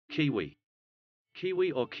Kiwi.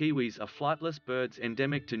 Kiwi or kiwis are flightless birds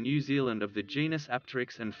endemic to New Zealand of the genus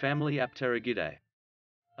Apteryx and family Apterygidae.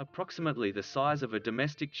 Approximately the size of a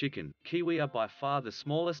domestic chicken, kiwi are by far the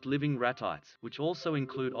smallest living ratites, which also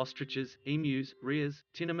include ostriches, emus, rheas,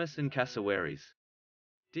 tinamous and cassowaries.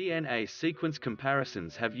 DNA sequence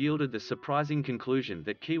comparisons have yielded the surprising conclusion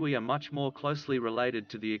that kiwi are much more closely related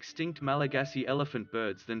to the extinct Malagasy elephant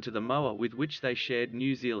birds than to the moa with which they shared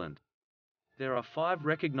New Zealand. There are 5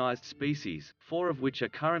 recognized species, 4 of which are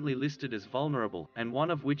currently listed as vulnerable, and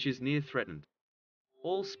 1 of which is near threatened.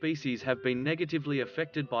 All species have been negatively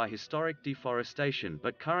affected by historic deforestation,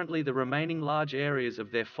 but currently the remaining large areas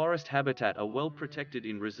of their forest habitat are well protected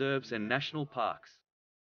in reserves and national parks.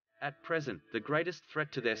 At present, the greatest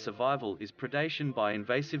threat to their survival is predation by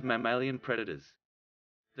invasive mammalian predators.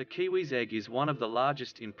 The kiwi's egg is one of the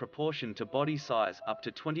largest in proportion to body size, up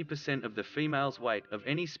to 20% of the female's weight, of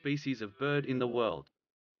any species of bird in the world.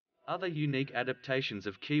 Other unique adaptations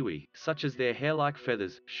of kiwi, such as their hair-like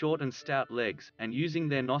feathers, short and stout legs, and using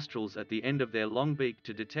their nostrils at the end of their long beak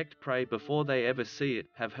to detect prey before they ever see it,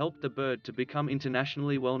 have helped the bird to become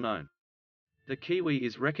internationally well known. The kiwi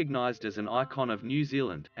is recognized as an icon of New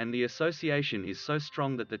Zealand, and the association is so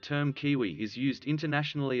strong that the term kiwi is used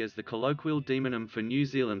internationally as the colloquial demonym for New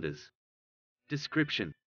Zealanders.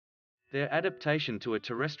 Description: their adaptation to a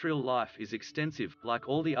terrestrial life is extensive. Like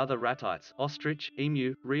all the other ratites, ostrich,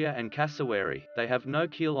 emu, rhea and cassowary, they have no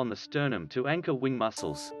keel on the sternum to anchor wing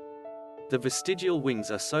muscles. The vestigial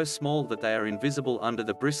wings are so small that they are invisible under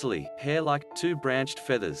the bristly, hair-like, two-branched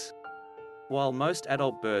feathers. While most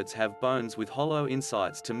adult birds have bones with hollow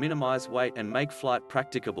insides to minimize weight and make flight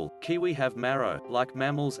practicable, kiwi have marrow, like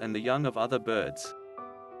mammals and the young of other birds.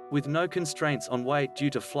 With no constraints on weight due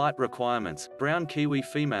to flight requirements, brown kiwi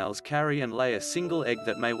females carry and lay a single egg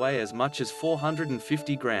that may weigh as much as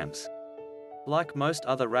 450 grams. Like most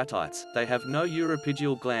other ratites, they have no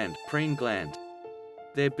uropygial gland, preen gland.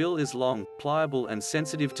 Their bill is long, pliable and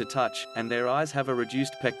sensitive to touch, and their eyes have a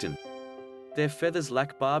reduced pecten. Their feathers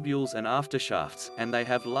lack barbules and aftershafts, and they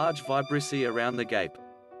have large vibrissae around the gape.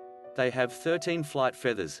 They have 13 flight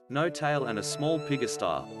feathers, no tail and a small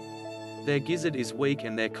pygostyle. Their gizzard is weak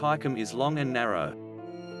and their caecum is long and narrow.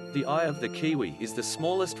 The eye of the kiwi is the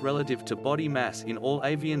smallest relative to body mass in all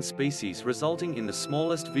avian species, resulting in the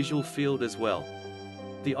smallest visual field as well.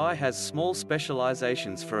 The eye has small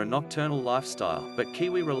specializations for a nocturnal lifestyle, but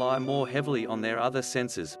kiwi rely more heavily on their other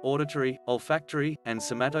senses: auditory, olfactory, and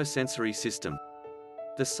somatosensory system.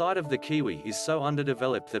 The sight of the kiwi is so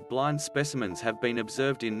underdeveloped that blind specimens have been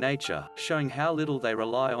observed in nature, showing how little they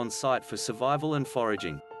rely on sight for survival and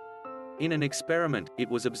foraging. In an experiment, it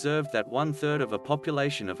was observed that 1/3 of a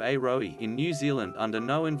population of A. roe in New Zealand under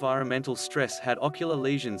no environmental stress had ocular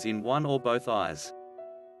lesions in one or both eyes.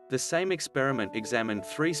 The same experiment examined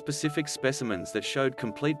 3 specific specimens that showed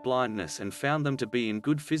complete blindness and found them to be in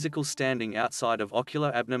good physical standing outside of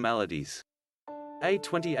ocular abnormalities. A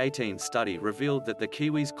 2018 study revealed that the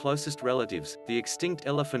kiwi's closest relatives, the extinct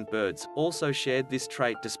elephant birds, also shared this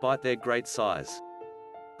trait despite their great size.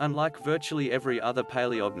 Unlike virtually every other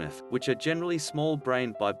paleognath, which are generally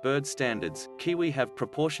small-brained by bird standards, kiwi have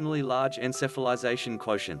proportionally large encephalization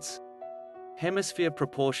quotients. Hemisphere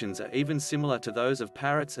proportions are even similar to those of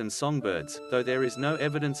parrots and songbirds, though there is no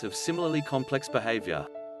evidence of similarly complex behavior.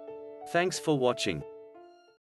 Thanks for watching.